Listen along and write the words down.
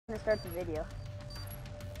Start the video.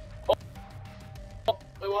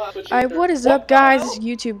 Alright, what is up, guys? It's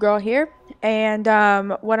YouTube Girl here, and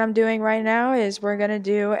what I'm doing right now is we're gonna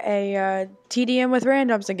do a TDM with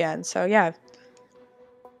randoms again. So yeah,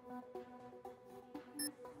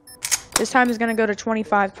 this time is gonna go to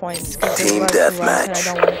 25 points because there's less and less, and I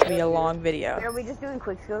don't want it to be a long video. Are we just doing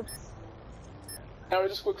quick scopes? Yeah, we're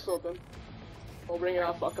just quick scoping. We'll bring it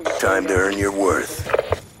out fucking. Time to earn your worth.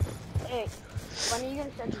 Hey, when are you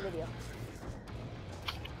gonna start the video?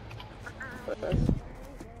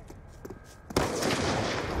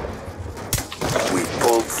 We've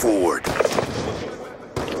pulled forward.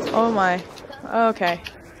 Oh my. Okay.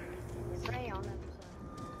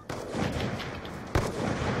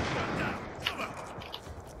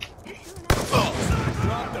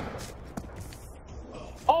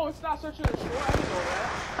 Oh, it's not searching the shore. I didn't know that.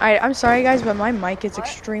 Alright, I'm sorry guys, but my mic is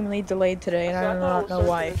extremely delayed today, and I do not know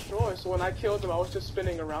why. So when I killed him, I was just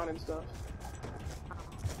spinning around and stuff.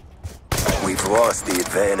 We've lost the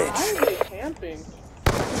advantage. Why are they camping?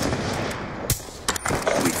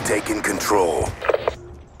 We've taken control.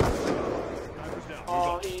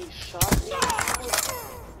 Oh, he shot me.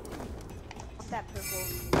 What's that purple?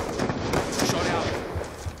 Shot out.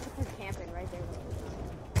 He's camping right there.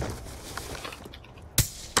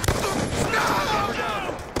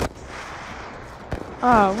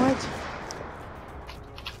 Oh, what?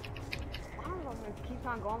 I don't know if it keeps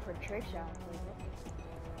on going for trick shots.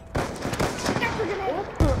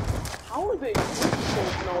 How are they?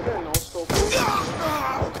 No, they're no scope.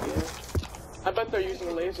 I bet they're using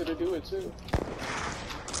a laser to do it too.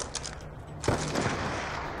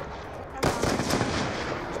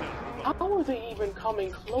 How are they even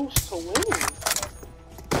coming close to winning?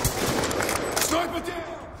 Sniper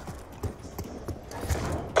down!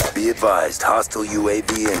 Be advised, hostile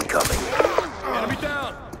UAV incoming. Enemy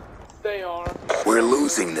down. They are. We're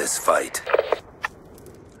losing this fight.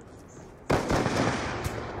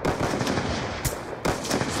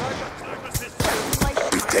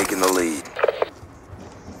 We've taken the lead.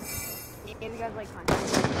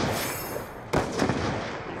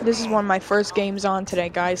 This is one of my first games on today,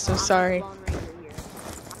 guys, so sorry.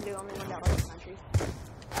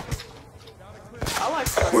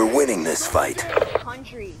 We're winning this fight.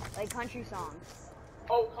 Country, like country songs.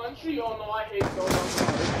 Oh, country? Oh no, I hate those. I'm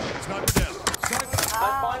sorry. I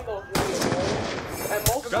find those really annoying. And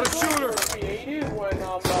most of them were created when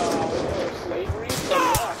slavery. So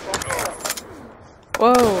yeah, fuck that.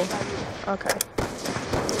 Whoa. Okay.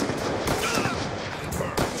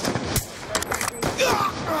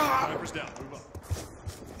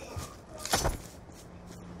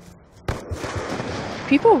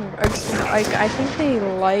 People are, like, I think they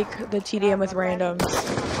like the TDM with randoms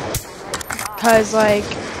because, like,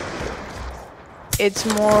 it's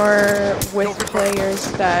more with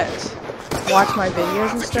players that watch my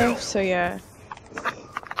videos and stuff, so yeah.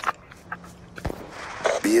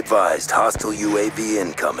 Be advised, hostile UAV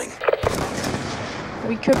incoming.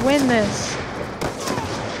 We could win this.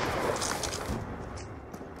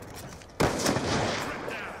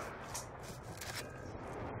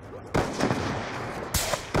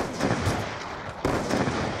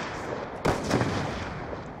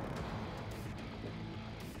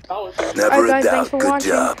 Never Alright guys, a doubt. thanks for Good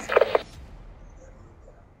watching. job.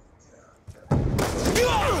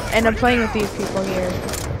 And I'm playing with these people here.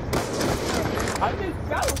 I think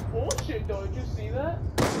that was bullshit though, did you see that?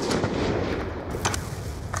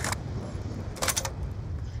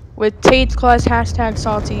 With Tate's Clutch, hashtag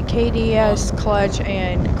Salty, KDS Clutch,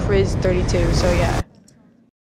 and Kriz32, so yeah.